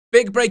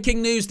Big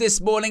breaking news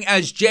this morning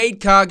as Jade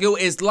Cargill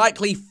is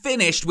likely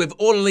finished with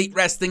All Elite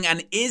Wrestling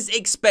and is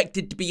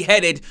expected to be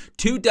headed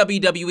to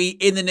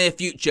WWE in the near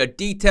future.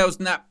 Details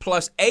on that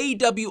plus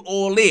AEW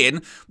All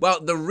In, well,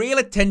 the real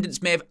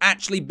attendance may have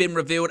actually been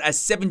revealed as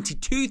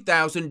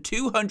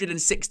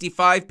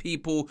 72,265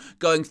 people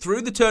going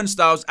through the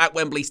turnstiles at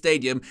Wembley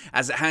Stadium,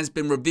 as it has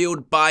been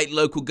revealed by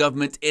local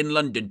government in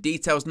London.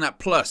 Details on that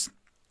plus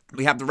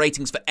we have the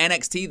ratings for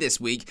NXT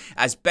this week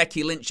as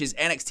Becky Lynch's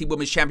NXT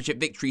Women's Championship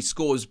victory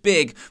scores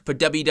big for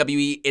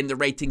WWE in the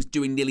ratings,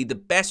 doing nearly the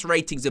best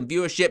ratings and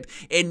viewership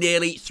in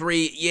nearly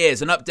 3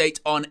 years. An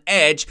update on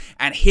Edge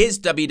and his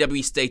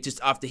WWE status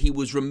after he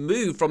was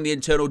removed from the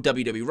internal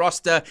WWE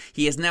roster.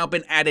 He has now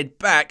been added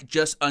back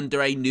just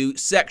under a new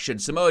section.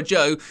 Samoa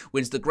Joe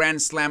wins the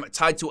Grand Slam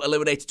title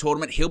eliminator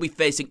tournament. He'll be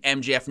facing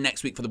MJF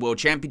next week for the World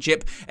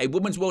Championship. A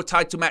Women's World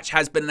title match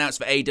has been announced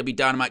for AEW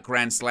Dynamite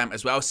Grand Slam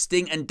as well.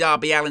 Sting and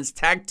Darby Allin's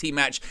tag team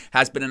match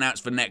has been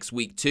announced for next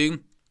week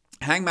too.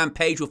 Hangman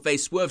Page will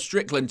face Swerve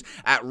Strickland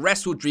at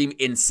Wrestle Dream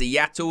in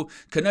Seattle.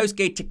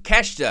 Konosuke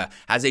Takeshita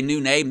has a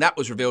new name that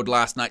was revealed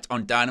last night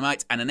on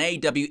Dynamite, and an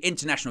AEW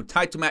International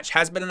title match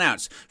has been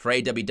announced for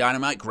AEW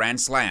Dynamite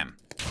Grand Slam.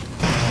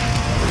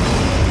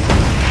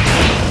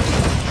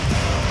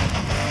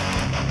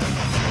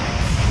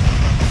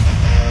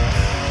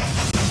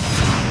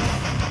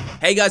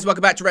 Hey guys,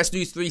 welcome back to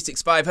Wrestling News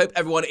 365. Hope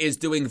everyone is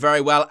doing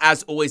very well.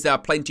 As always, there are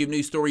plenty of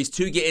news stories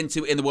to get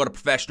into in the world of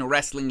professional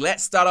wrestling.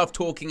 Let's start off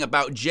talking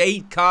about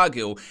Jade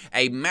Cargill,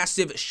 a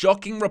massive,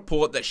 shocking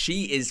report that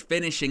she is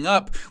finishing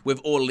up with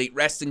All Elite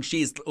Wrestling.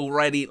 She is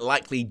already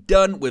likely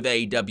done with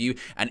AEW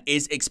and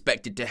is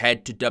expected to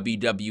head to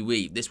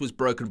WWE. This was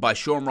broken by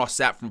Sean Ross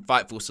Sapp from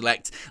Fightful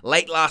Select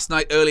late last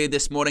night, earlier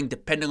this morning,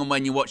 depending on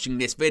when you're watching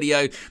this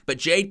video. But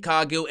Jade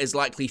Cargill is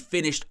likely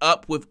finished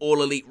up with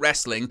All Elite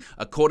Wrestling,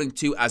 according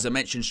to, as I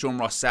mentioned, Sean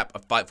Ross Sapp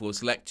of Fightful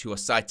Select, who are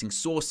citing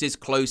sources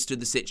close to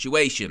the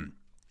situation.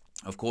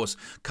 Of course,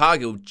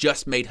 Cargill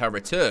just made her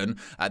return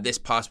at this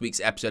past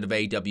week's episode of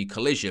AEW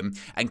Collision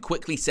and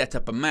quickly set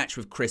up a match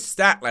with Chris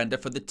Statlander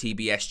for the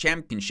TBS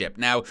Championship.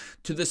 Now,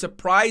 to the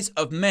surprise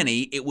of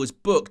many, it was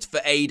booked for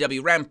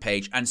AEW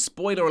Rampage, and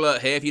spoiler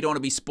alert here if you don't want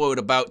to be spoiled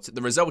about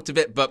the result of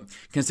it, but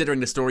considering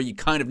the story, you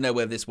kind of know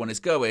where this one is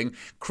going.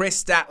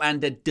 Chris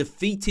Statlander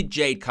defeated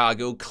Jade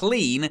Cargill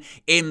clean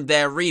in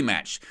their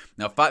rematch.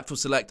 Now, Fightful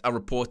Select are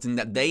reporting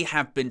that they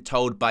have been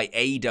told by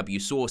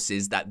AEW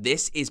sources that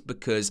this is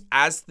because,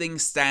 as things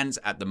stands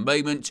at the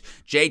moment,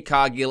 Jade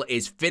Cargill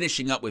is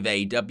finishing up with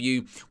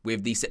AEW,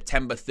 with the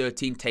September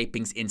 13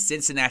 tapings in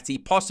Cincinnati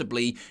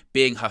possibly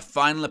being her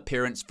final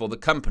appearance for the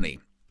company.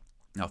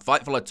 Now,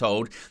 Fightful are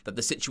told that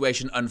the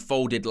situation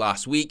unfolded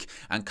last week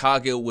and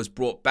Cargill was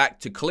brought back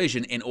to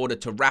Collision in order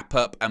to wrap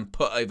up and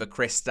put over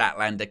Chris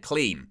Statlander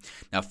clean.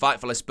 Now,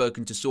 Fightful has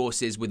spoken to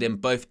sources within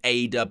both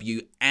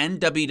AEW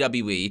and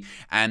WWE,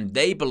 and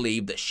they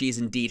believe that she is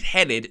indeed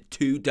headed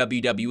to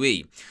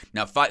WWE.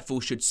 Now,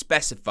 Fightful should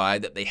specify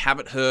that they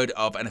haven't heard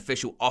of an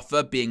official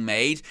offer being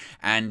made,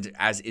 and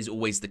as is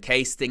always the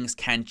case, things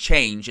can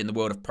change in the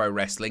world of pro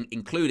wrestling,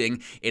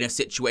 including in a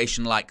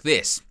situation like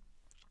this.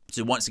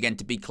 So once again,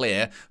 to be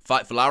clear,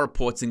 Fightful are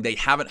reporting they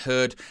haven't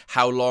heard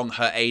how long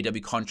her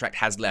AEW contract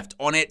has left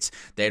on it.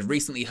 They had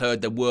recently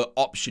heard there were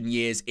option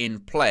years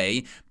in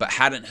play, but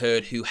hadn't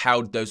heard who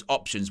held those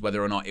options,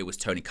 whether or not it was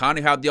Tony Khan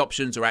who held the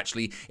options, or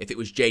actually if it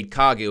was Jade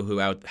Cargill who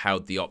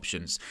held the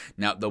options.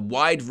 Now, the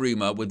wide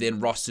rumor within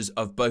rosters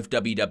of both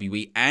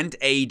WWE and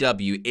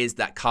AEW is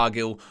that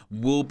Cargill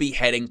will be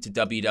heading to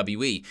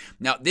WWE.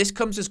 Now, this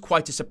comes as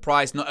quite a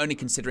surprise, not only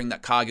considering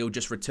that Cargill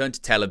just returned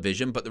to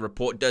television, but the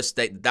report does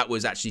state that that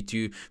was actually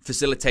to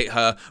facilitate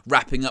her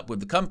wrapping up with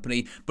the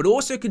company, but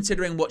also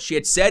considering what she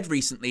had said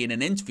recently in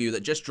an interview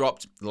that just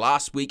dropped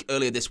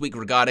earlier this week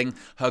regarding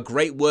her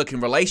great working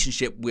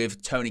relationship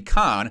with Tony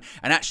Khan,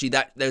 and actually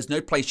that there's no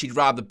place she'd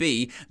rather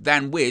be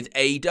than with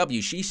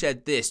AEW. She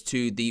said this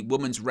to the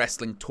Women's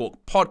Wrestling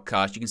Talk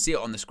podcast. You can see it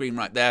on the screen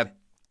right there.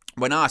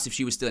 When asked if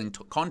she was still in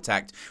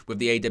contact with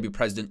the AEW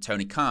president,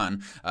 Tony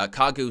Khan,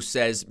 Cargill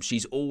says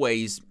she's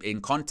always in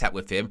contact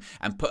with him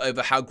and put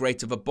over how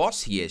great of a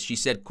boss he is. She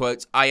said,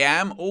 quote, "I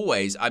am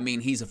always. I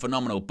mean, he's a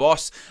phenomenal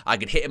boss. I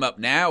could hit him up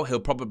now. He'll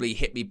probably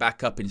hit me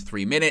back up in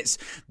 3 minutes.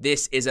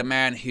 This is a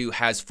man who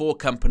has 4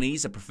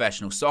 companies, a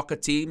professional soccer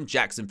team,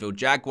 Jacksonville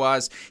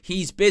Jaguars.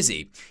 He's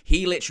busy.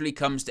 He literally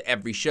comes to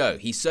every show.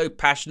 He's so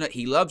passionate.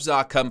 He loves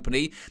our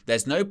company.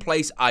 There's no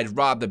place I'd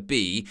rather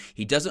be.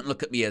 He doesn't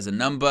look at me as a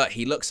number.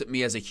 He looks at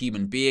me as a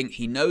human being.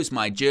 He knows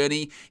my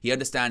journey. He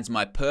understands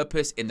my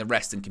purpose in the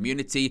wrestling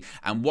community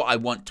and what I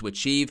want to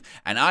achieve,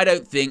 and I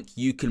don't think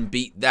you can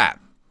beat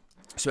that."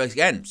 So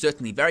again,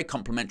 certainly very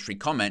complimentary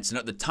comments, and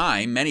at the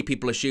time, many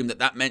people assumed that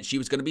that meant she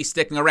was going to be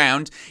sticking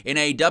around in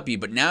AEW,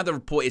 but now the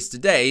report is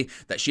today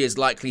that she is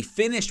likely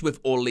finished with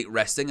All Elite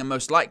Wrestling and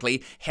most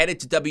likely headed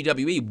to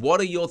WWE.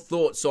 What are your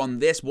thoughts on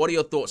this? What are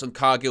your thoughts on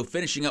Cargill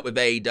finishing up with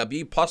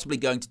AEW, possibly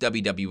going to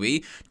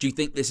WWE? Do you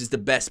think this is the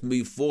best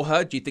move for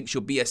her? Do you think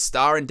she'll be a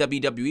star in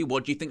WWE?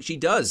 What do you think she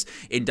does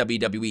in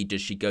WWE?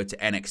 Does she go to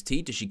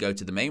NXT? Does she go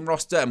to the main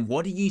roster? And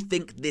what do you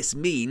think this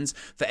means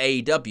for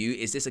AEW?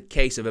 Is this a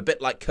case of a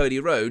bit like Cody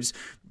Rhodes,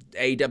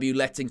 AEW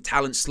letting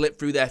talent slip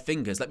through their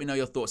fingers? Let me know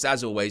your thoughts,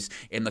 as always,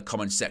 in the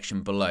comments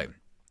section below.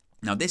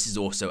 Now, this is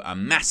also a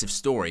massive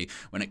story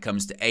when it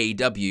comes to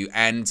AEW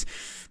and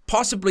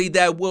possibly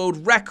their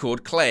world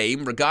record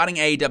claim regarding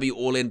AEW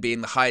All In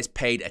being the highest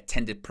paid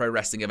attended pro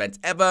wrestling event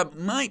ever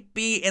might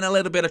be in a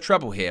little bit of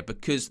trouble here,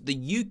 because the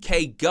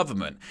UK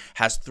government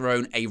has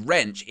thrown a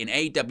wrench in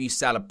AEW's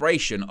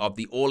celebration of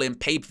the All In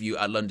pay-per-view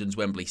at London's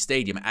Wembley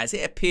Stadium, as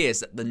it appears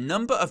that the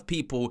number of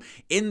people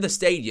in the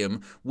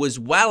stadium was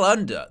well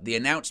under the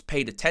announced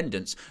paid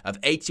attendance of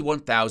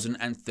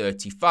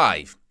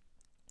 81,035.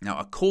 Now,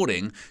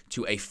 according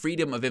to a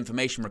Freedom of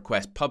Information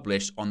request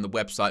published on the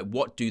website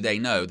What Do They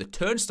Know, the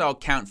turnstile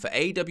count for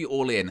AEW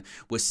All In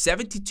was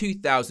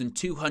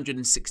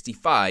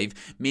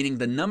 72,265, meaning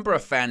the number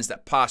of fans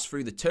that passed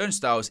through the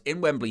turnstiles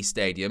in Wembley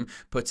Stadium,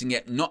 putting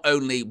it not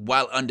only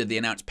well under the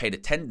announced paid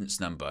attendance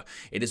number,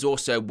 it is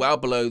also well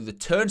below the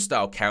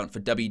turnstile count for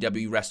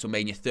WWE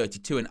WrestleMania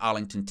 32 in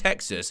Arlington,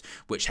 Texas,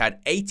 which had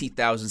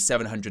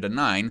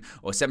 80,709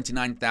 or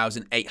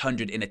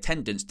 79,800 in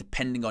attendance,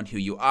 depending on who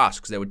you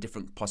ask, because there were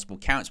different possible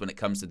counts when it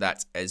comes to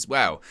that as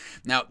well.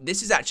 Now,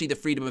 this is actually the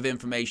Freedom of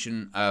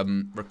Information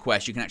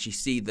request. You can actually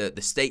see the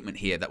statement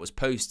here that was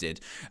posted.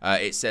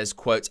 It says,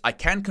 quote, "I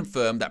can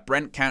confirm that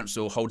Brent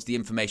Council holds the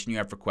information you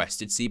have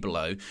requested. See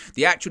below.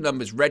 The actual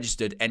numbers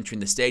registered entering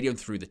the stadium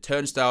through the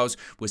turnstiles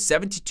was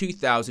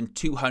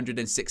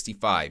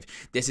 72,265.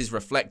 This is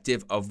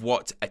reflective of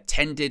what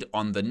attended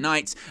on the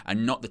night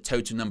and not the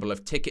total number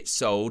of tickets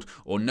sold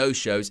or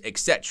no-shows,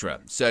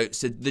 etc." So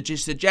the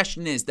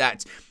suggestion is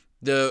that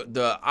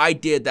the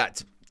idea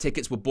that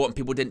tickets were bought and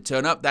people didn't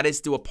turn up, that is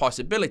still a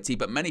possibility,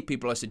 but many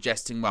people are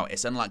suggesting, well,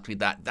 it's unlikely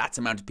that that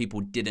amount of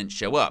people didn't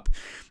show up.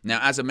 Now,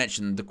 as I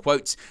mentioned, the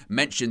quotes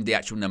mentioned the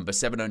actual number,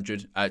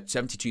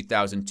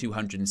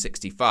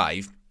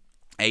 72,265.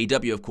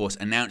 AEW, of course,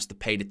 announced the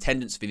paid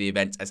attendance for the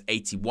event as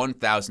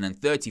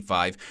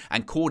 81,035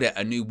 and called it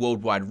a new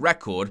worldwide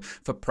record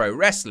for pro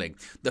wrestling.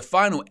 The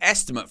final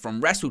estimate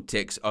from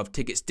WrestleTix of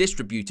tickets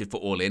distributed for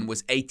All In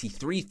was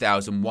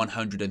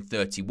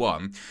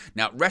 83,131.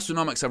 Now,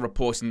 WrestleNomics are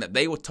reporting that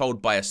they were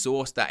told by a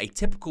source that a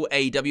typical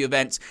AEW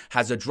event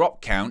has a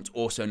drop count,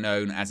 also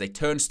known as a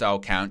turnstile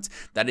count,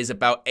 that is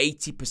about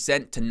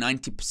 80% to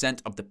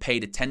 90% of the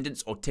paid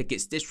attendance or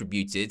tickets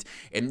distributed.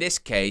 In this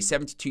case,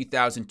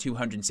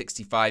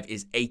 72,265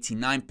 is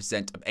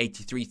 89% of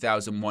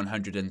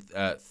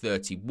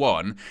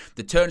 83,131.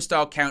 The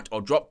turnstile count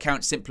or drop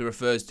count simply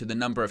refers to the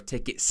number of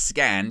tickets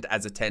scanned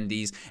as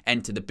attendees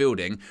enter the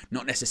building,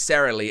 not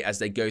necessarily as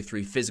they go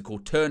through physical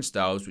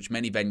turnstiles, which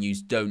many venues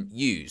don't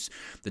use.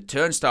 The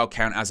turnstile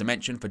count, as I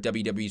mentioned, for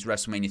WWE's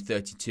WrestleMania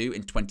 32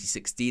 in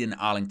 2016 in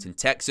Arlington,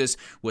 Texas,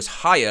 was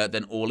higher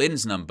than All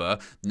In's number.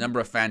 The number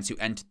of fans who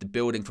entered the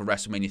building for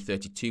WrestleMania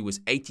 32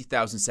 was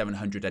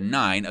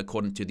 80,709,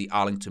 according to the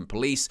Arlington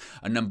Police,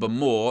 a number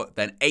more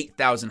than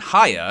 8,000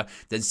 higher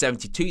than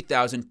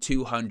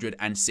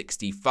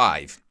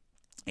 72,265.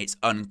 It's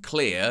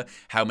unclear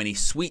how many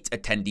suite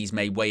attendees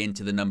may weigh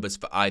into the numbers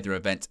for either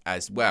event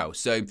as well.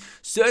 So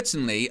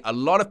certainly a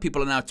lot of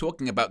people are now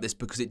talking about this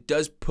because it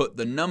does put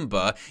the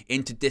number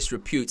into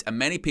disrepute, and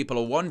many people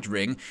are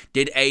wondering,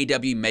 did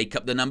AEW make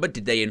up the number?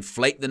 Did they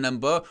inflate the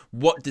number?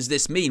 What does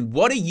this mean?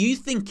 What do you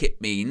think it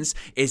means?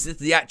 Is this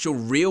the actual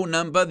real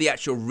number, the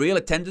actual real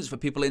attendance for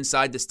people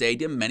inside the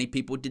stadium? Many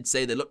people did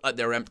say they looked like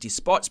there were empty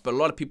spots, but a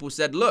lot of people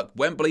said, look,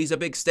 Wembley's a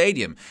big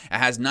stadium. It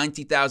has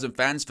 90,000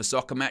 fans for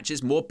soccer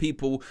matches. More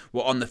people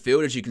were on the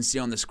field, as you can see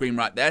on the screen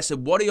right there. So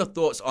what are your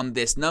thoughts on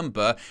this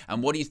number,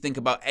 and what do you think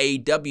about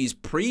AEW's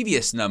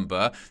previous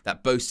number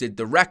that boasted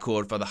the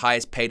record for the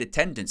highest paid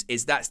attendance?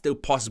 Is that still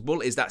possible?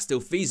 Is that still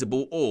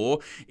feasible? Or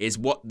is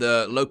what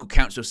the local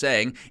council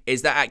saying,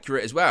 is that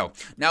accurate as well?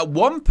 Now,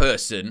 one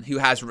person who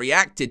has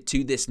reacted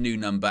to this new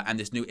number and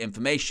this new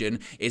information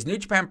is New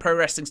Japan Pro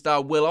Wrestling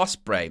star Will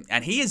Ospreay,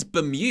 and he is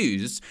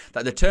bemused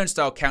that the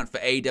turnstile count for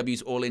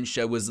AEW's All In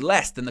show was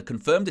less than the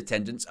confirmed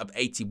attendance of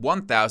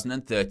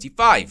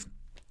 81,035.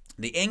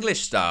 The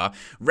English star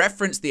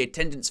referenced the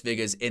attendance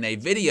figures in a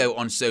video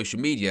on social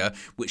media,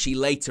 which he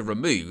later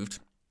removed.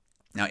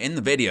 Now, in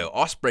the video,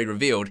 Ospreay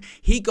revealed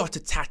he got a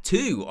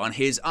tattoo on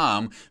his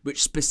arm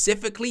which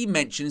specifically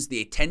mentions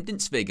the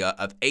attendance figure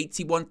of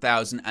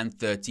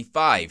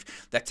 81,035.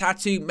 The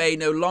tattoo may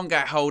no longer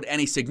hold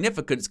any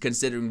significance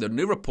considering the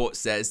new report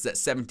says that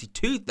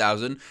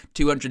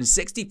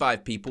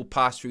 72,265 people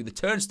passed through the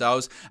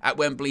turnstiles at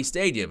Wembley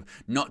Stadium,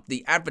 not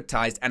the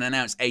advertised and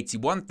announced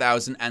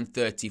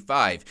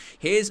 81,035.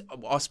 Here's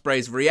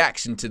Ospreay's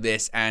reaction to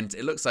this, and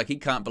it looks like he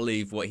can't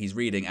believe what he's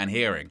reading and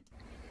hearing.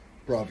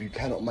 Bruv, you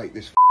cannot make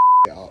this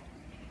up.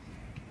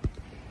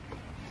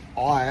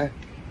 I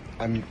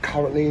am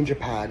currently in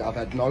Japan. I've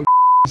had no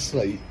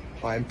sleep.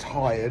 I am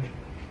tired.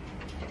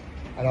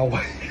 And I'll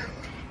wake up.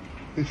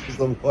 This is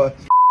the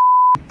worst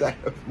day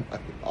of my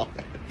life.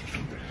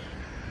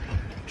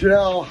 Do you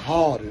know how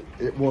hard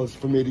it was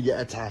for me to get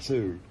a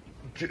tattoo?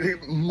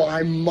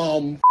 My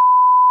mum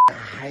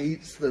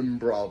hates them,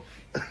 bruv.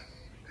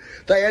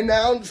 They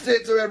announced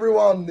it to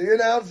everyone. They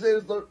announced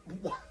it. They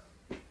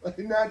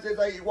announced it's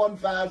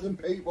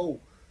 81,000 people.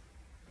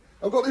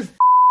 I've got this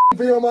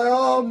thing on my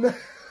arm.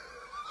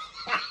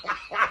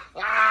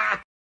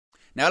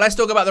 Now let's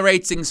talk about the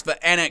ratings for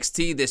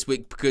NXT this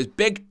week, because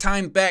big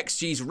time Bex,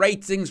 she's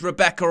ratings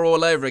Rebecca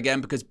all over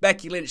again, because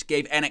Becky Lynch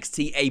gave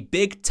NXT a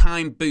big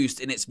time boost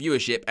in its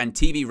viewership and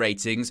TV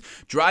ratings,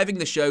 driving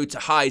the show to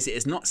highs it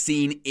has not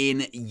seen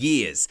in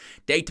years.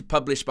 Data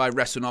published by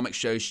WrestleNomics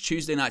shows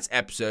Tuesday night's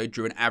episode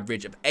drew an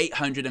average of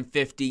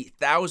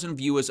 850,000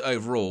 viewers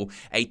overall,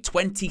 a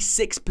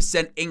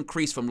 26%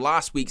 increase from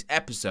last week's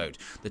episode.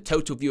 The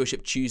total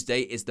viewership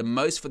Tuesday is the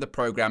most for the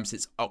program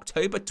since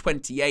October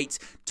 28,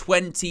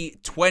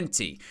 2020.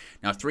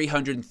 Now,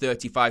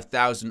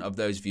 335,000 of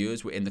those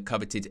viewers were in the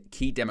coveted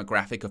key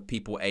demographic of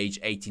people aged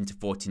 18 to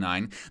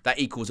 49. That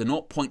equals a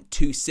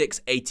 0.26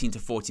 18 to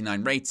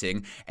 49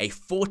 rating, a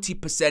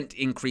 40%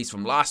 increase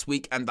from last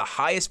week, and the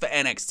highest for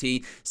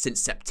NXT since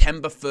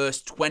September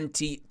 1st,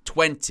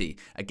 2020.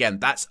 Again,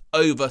 that's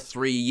over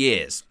 3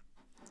 years.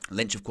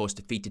 Lynch, of course,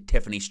 defeated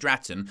Tiffany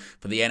Stratton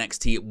for the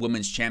NXT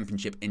Women's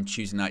Championship in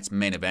Tuesday night's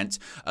main event.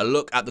 A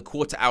look at the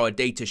quarter-hour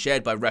data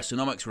shared by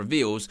WrestleNomics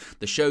reveals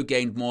the show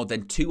gained more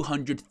than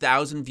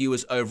 200,000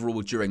 viewers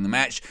overall during the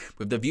match,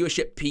 with the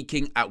viewership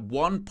peaking at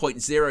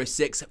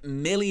 1.06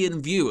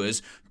 million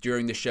viewers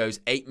during the show's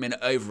 8-minute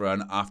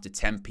overrun after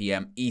 10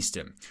 p.m.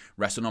 Eastern.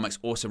 WrestleNomics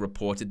also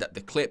reported that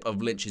the clip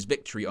of Lynch's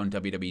victory on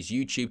WWE's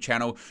YouTube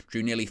channel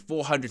drew nearly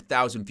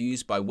 400,000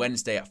 views by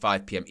Wednesday at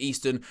 5 p.m.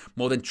 Eastern,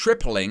 more than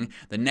tripling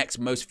the next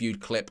most viewed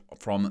clip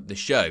from the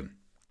show.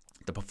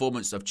 The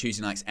performance of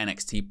Tuesday night's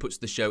NXT puts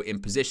the show in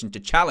position to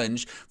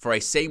challenge for a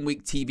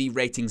same-week TV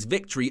ratings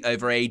victory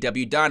over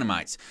AEW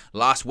Dynamite.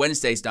 Last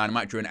Wednesday's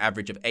Dynamite drew an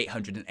average of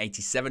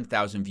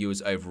 887,000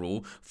 viewers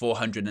overall.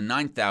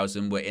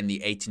 409,000 were in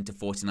the 18 to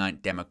 49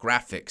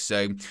 demographic.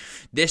 So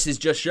this is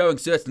just showing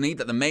certainly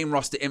that the main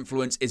roster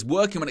influence is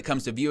working when it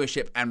comes to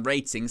viewership and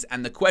ratings.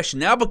 And the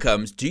question now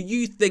becomes, do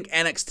you think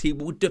NXT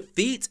will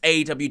defeat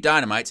AEW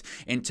Dynamite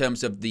in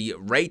terms of the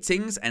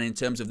ratings and in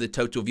terms of the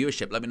total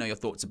viewership? Let me know your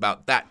thoughts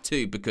about that too,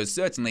 because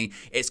certainly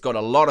it's got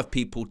a lot of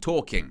people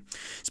talking.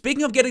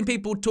 Speaking of getting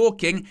people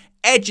talking,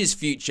 Edge's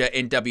future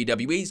in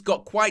WWE's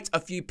got quite a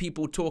few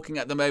people talking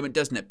at the moment,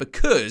 doesn't it?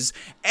 Because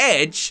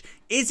Edge,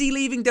 is he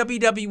leaving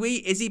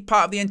WWE? Is he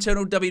part of the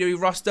internal WWE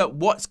roster?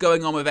 What's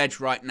going on with Edge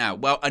right now?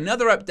 Well,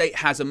 another update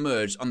has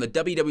emerged on the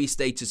WWE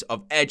status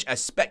of Edge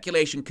as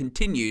speculation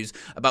continues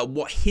about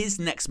what his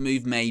next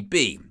move may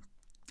be.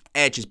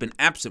 Edge has been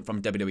absent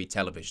from WWE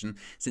television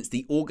since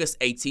the August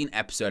 18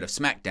 episode of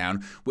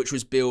SmackDown, which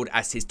was billed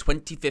as his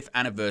 25th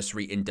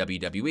anniversary in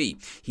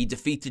WWE. He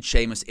defeated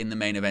Sheamus in the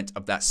main event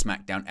of that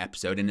SmackDown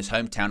episode in his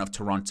hometown of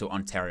Toronto,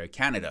 Ontario,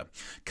 Canada.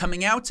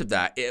 Coming out of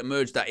that, it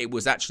emerged that it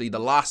was actually the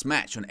last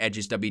match on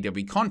Edge's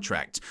WWE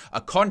contract, a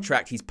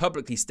contract he's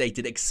publicly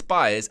stated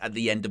expires at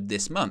the end of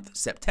this month,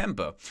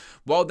 September.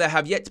 While there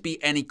have yet to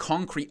be any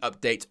concrete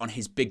updates on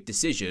his big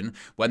decision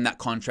when that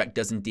contract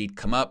does indeed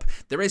come up,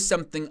 there is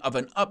something of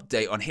an update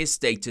on his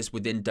status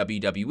within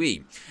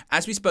WWE.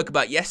 As we spoke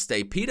about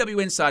yesterday, PW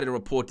Insider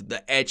reported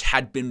that Edge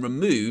had been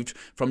removed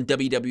from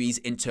WWE's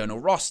internal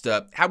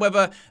roster.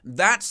 However,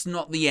 that's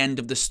not the end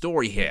of the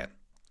story here.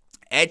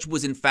 Edge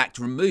was in fact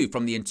removed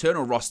from the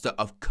internal roster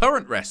of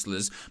current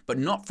wrestlers, but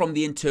not from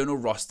the internal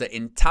roster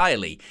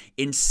entirely.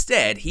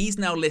 Instead, he's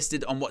now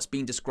listed on what's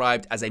being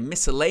described as a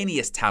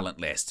miscellaneous talent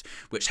list,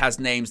 which has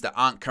names that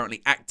aren't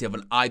currently active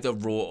on either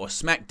Raw or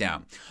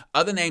SmackDown.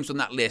 Other names on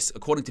that list,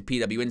 according to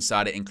PW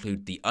Insider,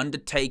 include The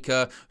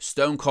Undertaker,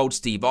 Stone Cold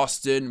Steve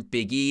Austin,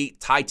 Big E,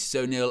 Titus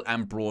O'Neil,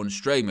 and Braun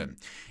Strowman.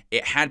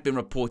 It had been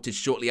reported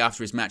shortly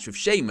after his match with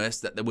Sheamus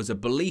that there was a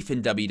belief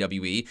in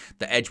WWE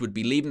that Edge would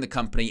be leaving the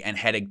company and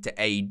heading to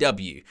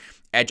AEW.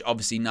 Edge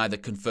obviously neither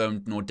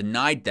confirmed nor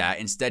denied that,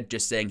 instead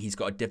just saying he's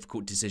got a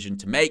difficult decision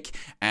to make,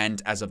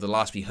 and as of the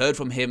last we heard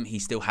from him, he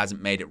still hasn't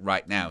made it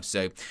right now.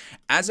 So,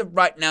 as of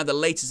right now, the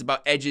latest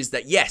about Edge is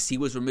that yes, he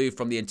was removed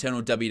from the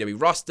internal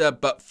WWE roster,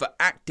 but for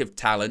active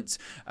talent,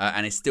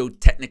 and is still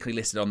technically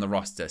listed on the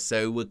roster.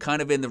 So, we're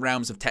kind of in the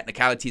realms of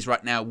technicalities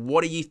right now.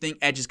 What do you think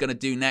Edge is going to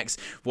do next?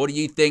 What do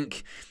you think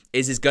think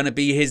is going to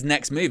be his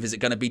next move? Is it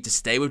going to be to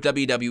stay with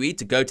WWE,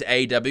 to go to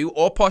AEW,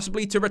 or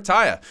possibly to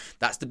retire?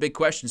 That's the big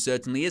question,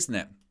 certainly, isn't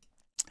it?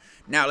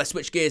 Now, let's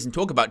switch gears and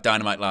talk about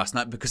Dynamite last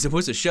night, because there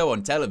was a show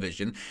on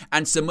television,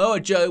 and Samoa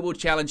Joe will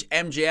challenge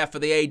MJF for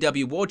the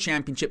AEW World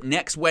Championship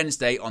next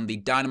Wednesday on the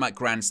Dynamite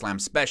Grand Slam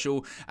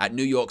special at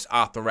New York's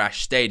Arthur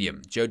Ashe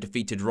Stadium. Joe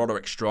defeated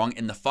Roderick Strong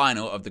in the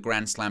final of the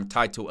Grand Slam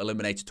title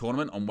eliminator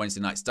tournament on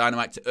Wednesday night's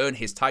Dynamite to earn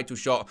his title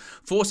shot,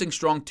 forcing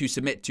Strong to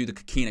submit to the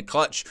Coquina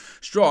Clutch.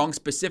 Strong,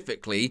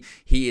 specifically,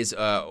 his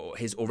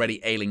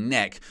already ailing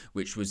neck,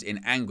 which was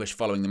in anguish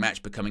following the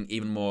match, becoming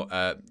even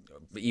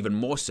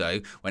more so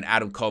when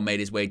Adam Cole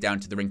made his way down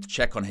to the ring to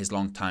check on his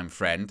longtime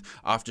friend.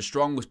 After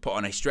Strong was put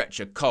on a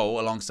stretcher, Cole,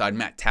 alongside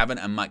Matt Taven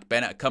and Mike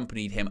Bennett,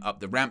 accompanied him up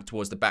the ramp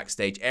towards the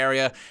backstage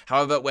area.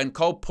 However, when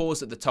Cole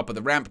paused at the top of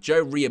the ramp,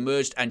 Joe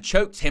re-emerged and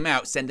choked him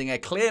out, sending a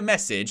clear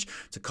message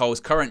to Cole's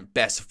current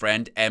best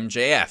friend,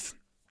 MJF.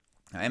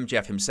 Now,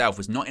 MJF himself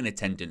was not in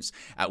attendance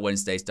at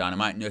Wednesday's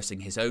Dynamite,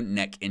 nursing his own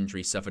neck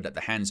injury suffered at the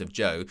hands of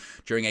Joe.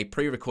 During a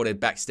pre-recorded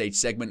backstage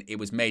segment, it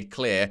was made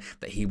clear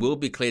that he will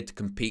be cleared to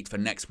compete for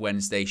next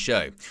Wednesday's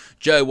show.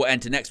 Joe will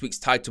enter next week's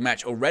title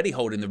match already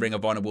holding the Ring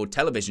of Honor World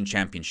Television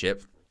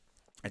Championship,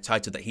 a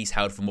title that he's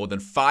held for more than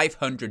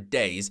 500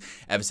 days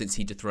ever since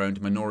he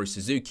dethroned Minoru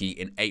Suzuki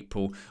in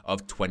April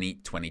of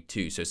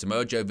 2022. So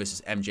Samoa Joe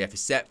versus MJF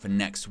is set for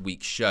next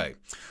week's show.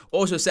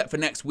 Also set for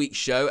next week's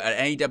show,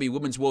 an AEW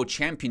Women's World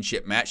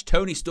Championship match,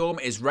 Toni Storm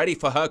is ready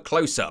for her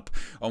close-up.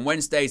 On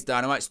Wednesday's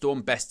Dynamite,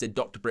 Storm bested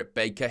Dr. Britt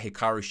Baker,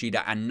 Hikaru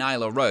Shida, and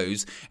Nyla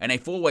Rose in a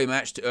four-way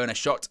match to earn a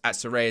shot at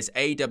Saraya's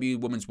AEW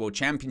Women's World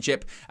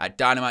Championship at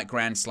Dynamite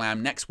Grand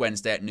Slam next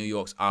Wednesday at New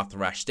York's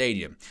Arthur Ashe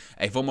Stadium.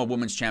 A former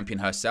women's champion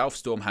herself,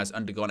 Storm has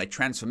undergone a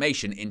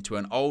transformation into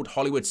an old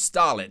Hollywood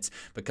starlet,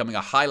 becoming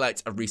a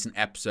highlight of recent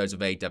episodes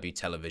of AEW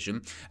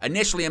television.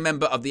 Initially a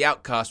member of the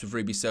Outcast with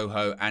Ruby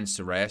Soho and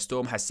Saraya,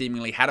 Storm has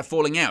seemingly had a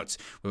falling out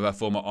with her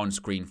former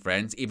on-screen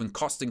friends, even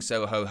costing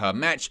Soho her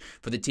match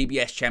for the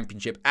TBS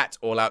Championship at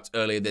All Out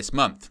earlier this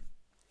month.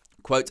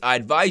 Quote, I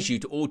advise you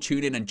to all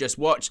tune in and just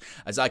watch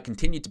as I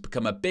continue to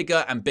become a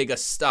bigger and bigger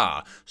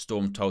star,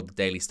 Storm told the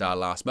Daily Star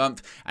last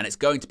month, and it's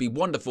going to be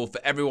wonderful for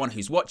everyone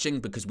who's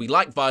watching because we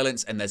like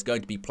violence and there's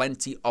going to be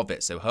plenty of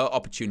it. So her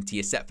opportunity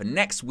is set for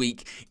next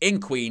week in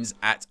Queens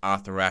at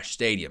Arthur Ashe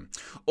Stadium.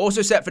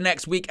 Also set for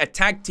next week, a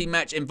tag team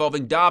match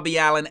involving Darby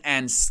Allin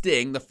and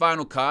Sting. The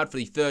final card for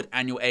the third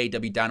annual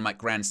AEW Dynamite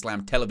Grand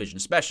Slam television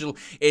special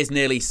is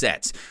nearly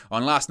set.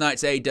 On last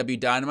night's AEW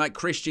Dynamite,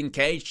 Christian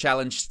Cage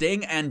challenged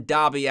Sting and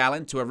Darby Allin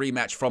to a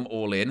rematch from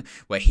All In,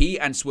 where he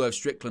and Swerve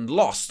Strickland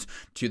lost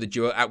to the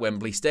duo at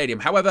Wembley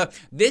Stadium. However,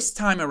 this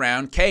time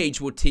around,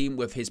 Cage will team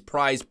with his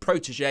prized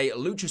protege,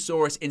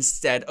 Luchasaurus,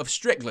 instead of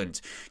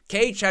Strickland.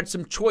 Cage had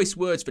some choice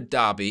words for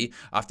Darby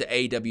after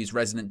AEW's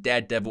resident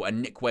Daredevil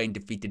and Nick Wayne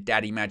defeated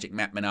Daddy Magic,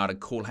 Matt Menard, and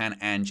Cool Hand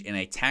Ange in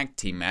a tag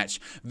team match.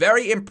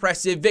 Very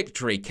impressive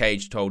victory,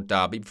 Cage told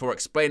Darby, before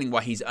explaining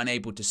why he's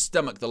unable to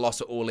stomach the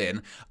loss at All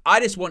In. I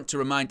just want to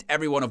remind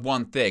everyone of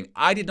one thing.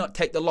 I did not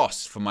take the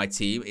loss for my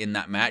team in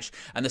that match.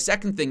 And the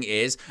second thing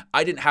is,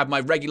 I didn't have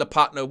my regular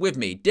partner with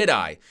me, did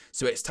I?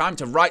 So it's time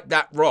to right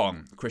that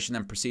wrong. Christian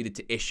then proceeded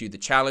to issue the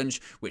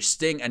challenge, which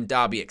Sting and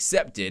Darby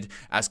accepted,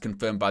 as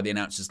confirmed by the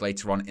announcers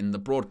later on in the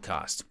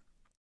broadcast.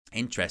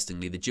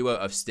 Interestingly, the duo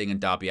of Sting and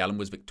Darby Allin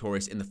was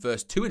victorious in the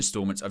first two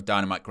installments of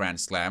Dynamite Grand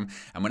Slam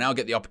and will now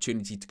get the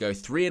opportunity to go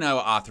 3-0 at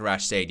Arthur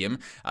Ashe Stadium.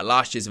 At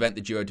last year's event,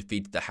 the duo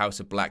defeated the House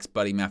of Black's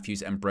Buddy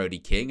Matthews and Brody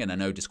King in a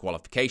no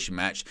disqualification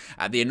match.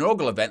 At the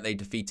inaugural event, they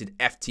defeated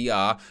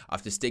FTR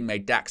after Sting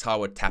made Dax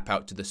Harwood tap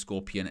out to the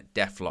Scorpion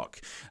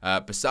Deathlock.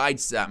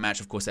 Besides that match,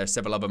 of course, there are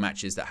several other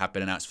matches that have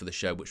been announced for the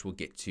show, which we'll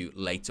get to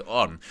later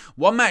on.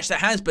 One match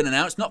that has been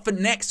announced, not for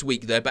next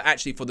week though, but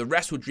actually for the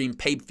Wrestle Dream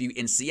pay-per-view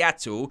in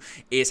Seattle,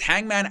 is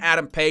Hangman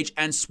Adam Page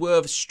and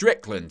Swerve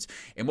Strickland.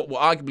 In what will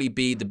arguably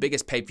be the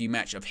biggest pay-per-view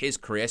match of his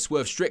career,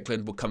 Swerve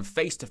Strickland will come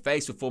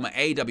face-to-face with former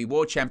AEW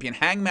World Champion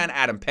Hangman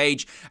Adam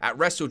Page at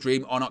Wrestle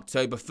Dream on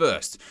October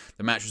 1st.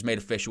 The match was made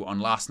official on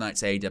last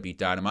night's AEW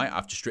Dynamite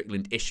after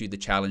Strickland issued the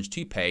challenge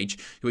to Page,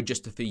 who had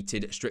just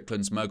defeated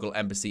Strickland's Mogul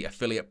Embassy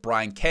affiliate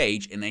Brian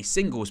Cage in a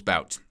singles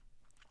bout.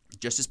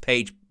 Just as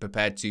Page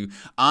prepared to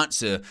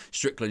answer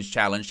Strickland's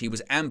challenge, he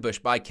was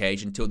ambushed by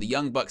Cage until the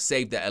Young Bucks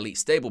saved their elite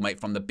stablemate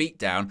from the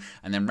beatdown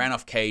and then ran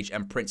off Cage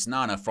and Prince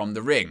Nana from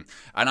the ring.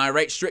 An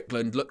irate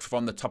Strickland looked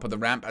from the top of the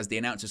ramp as the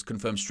announcers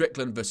confirmed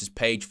Strickland versus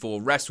Page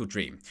for Wrestle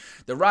Dream.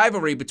 The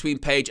rivalry between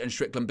Page and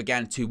Strickland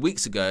began 2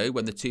 weeks ago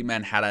when the two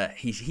men had a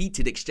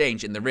heated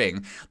exchange in the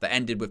ring that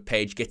ended with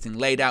Page getting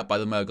laid out by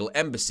the Mogul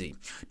Embassy.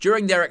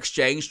 During their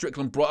exchange,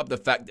 Strickland brought up the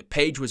fact that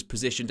Page was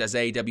positioned as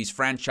AEW's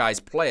franchise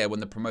player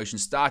when the promotion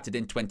started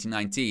in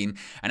 2019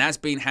 and has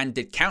been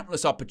handed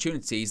countless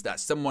opportunities that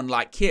someone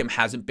like him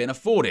hasn't been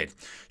afforded.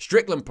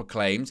 Strickland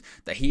proclaimed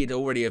that he had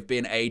already have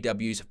been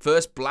AEW's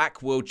first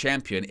black world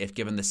champion if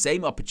given the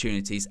same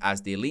opportunities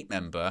as the elite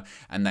member,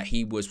 and that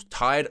he was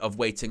tired of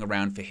waiting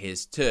around for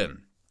his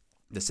turn.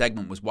 The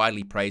segment was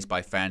widely praised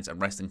by fans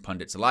and wrestling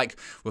pundits alike,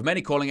 with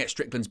many calling it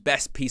Strickland's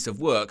best piece of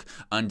work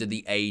under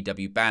the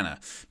AEW banner.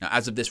 Now,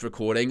 as of this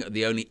recording,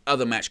 the only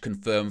other match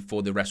confirmed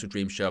for the Wrestle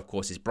Dream show, of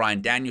course, is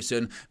Bryan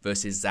Danielson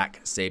versus Zack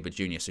Sabre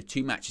Jr. So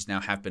 2 matches now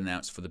have been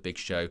announced for the big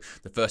show,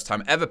 the first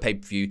time ever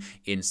pay-per-view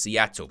in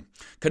Seattle.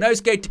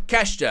 Konosuke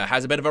Takeshita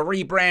has a bit of a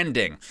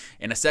rebranding.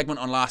 In a segment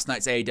on last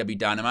night's AEW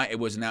Dynamite, it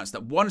was announced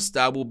that One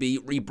Star will be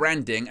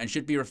rebranding and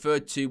should be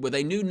referred to with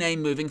a new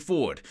name moving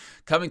forward.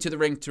 Coming to the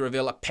ring to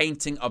reveal a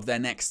painting of their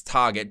next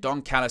target,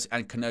 Don Callis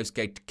and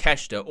Konosuke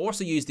Takeshita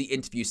also used the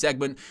interview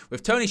segment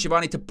with Tony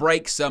Schiavone to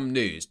break some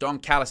news. Don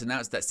Callis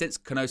announced that since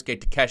Konosuke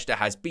Takeshita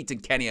has beaten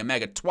Kenny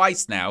Omega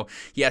twice now,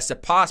 he has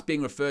surpassed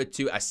being referred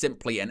to as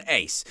simply an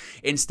ace.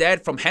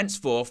 Instead, from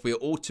henceforth, we are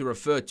all to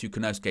refer to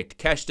Konosuke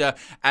Takeshita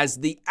as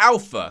the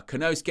Alpha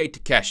Konosuke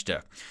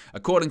Takeshita.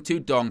 According to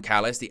Don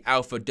Callis, the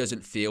Alpha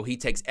doesn't feel, he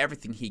takes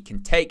everything he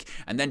can take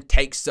and then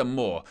takes some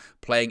more,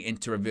 playing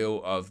into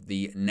reveal of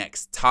the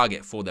next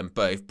target for them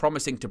both,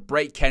 promising to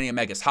break Kenny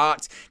Omega's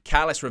heart.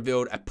 Callis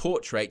revealed a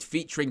portrait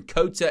featuring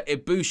Kota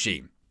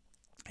Ibushi.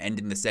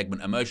 Ending the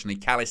segment emotionally,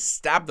 Callis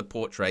stabbed the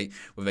portrait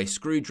with a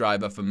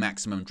screwdriver for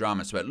maximum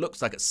drama. So it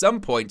looks like at some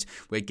point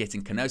we're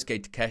getting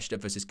Konosuke Takeshita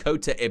versus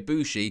Kota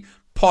Ibushi,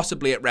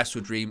 possibly at Wrestle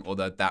Dream,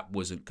 although that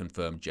wasn't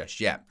confirmed just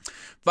yet.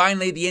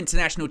 Finally, the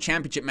International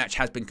Championship match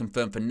has been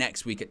confirmed for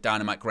next week at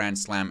Dynamite Grand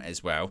Slam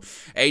as well.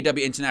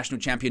 AEW International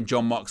Champion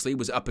Jon Moxley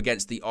was up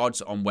against the odds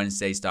on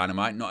Wednesday's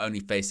Dynamite, not only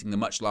facing the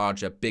much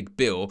larger Big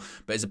Bill,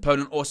 but his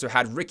opponent also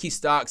had Ricky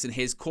Starks in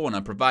his corner,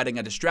 providing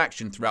a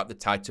distraction throughout the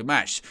title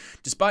match.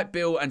 Despite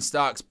Bill and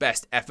Starks'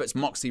 best efforts,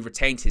 Moxley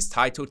retained his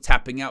title,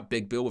 tapping out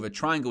Big Bill with a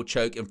triangle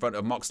choke in front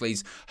of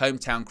Moxley's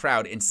hometown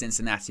crowd in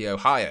Cincinnati,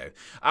 Ohio.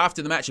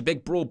 After the match, a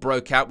big brawl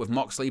broke out with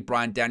Moxley,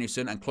 Bryan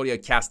Danielson, and Claudio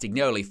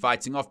Castagnoli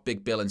fighting off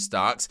Big Bill and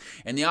Starks.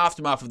 In the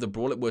aftermath of the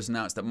brawl, it was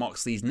announced that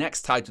Moxley's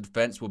next title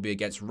defense will be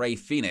against Rey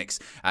Fenix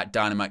at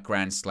Dynamite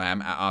Grand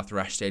Slam at Arthur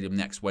Ashe Stadium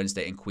next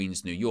Wednesday in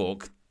Queens, New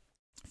York.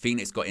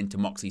 Phoenix got into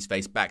Moxley's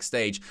face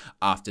backstage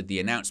after the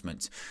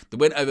announcement. The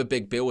win over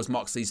Big Bill was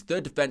Moxley's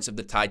 3rd defense of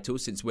the title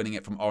since winning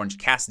it from Orange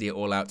Cassidy at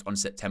All Out on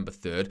September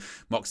 3rd.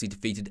 Moxley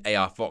defeated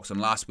AR Fox on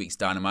last week's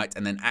Dynamite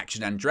and then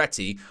Action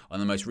Andretti on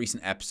the most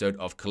recent episode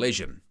of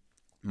Collision.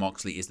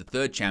 Moxley is the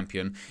 3rd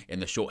champion in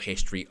the short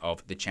history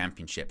of the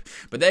championship.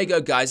 But there you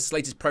go, guys. This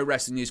latest pro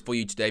wrestling news for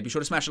you today. Be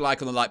sure to smash a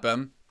like on the like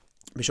button.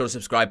 Be sure to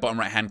subscribe, bottom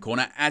right hand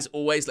corner. As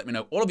always, let me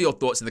know all of your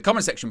thoughts in the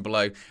comment section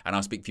below, and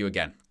I'll speak to you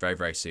again very,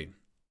 very soon.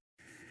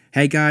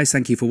 Hey guys,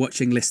 thank you for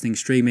watching, listening,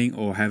 streaming,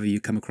 or however you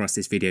come across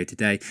this video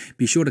today.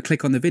 Be sure to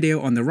click on the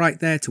video on the right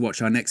there to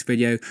watch our next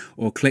video,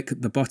 or click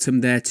the bottom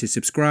there to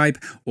subscribe,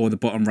 or the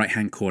bottom right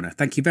hand corner.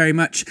 Thank you very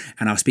much,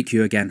 and I'll speak to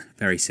you again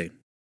very soon.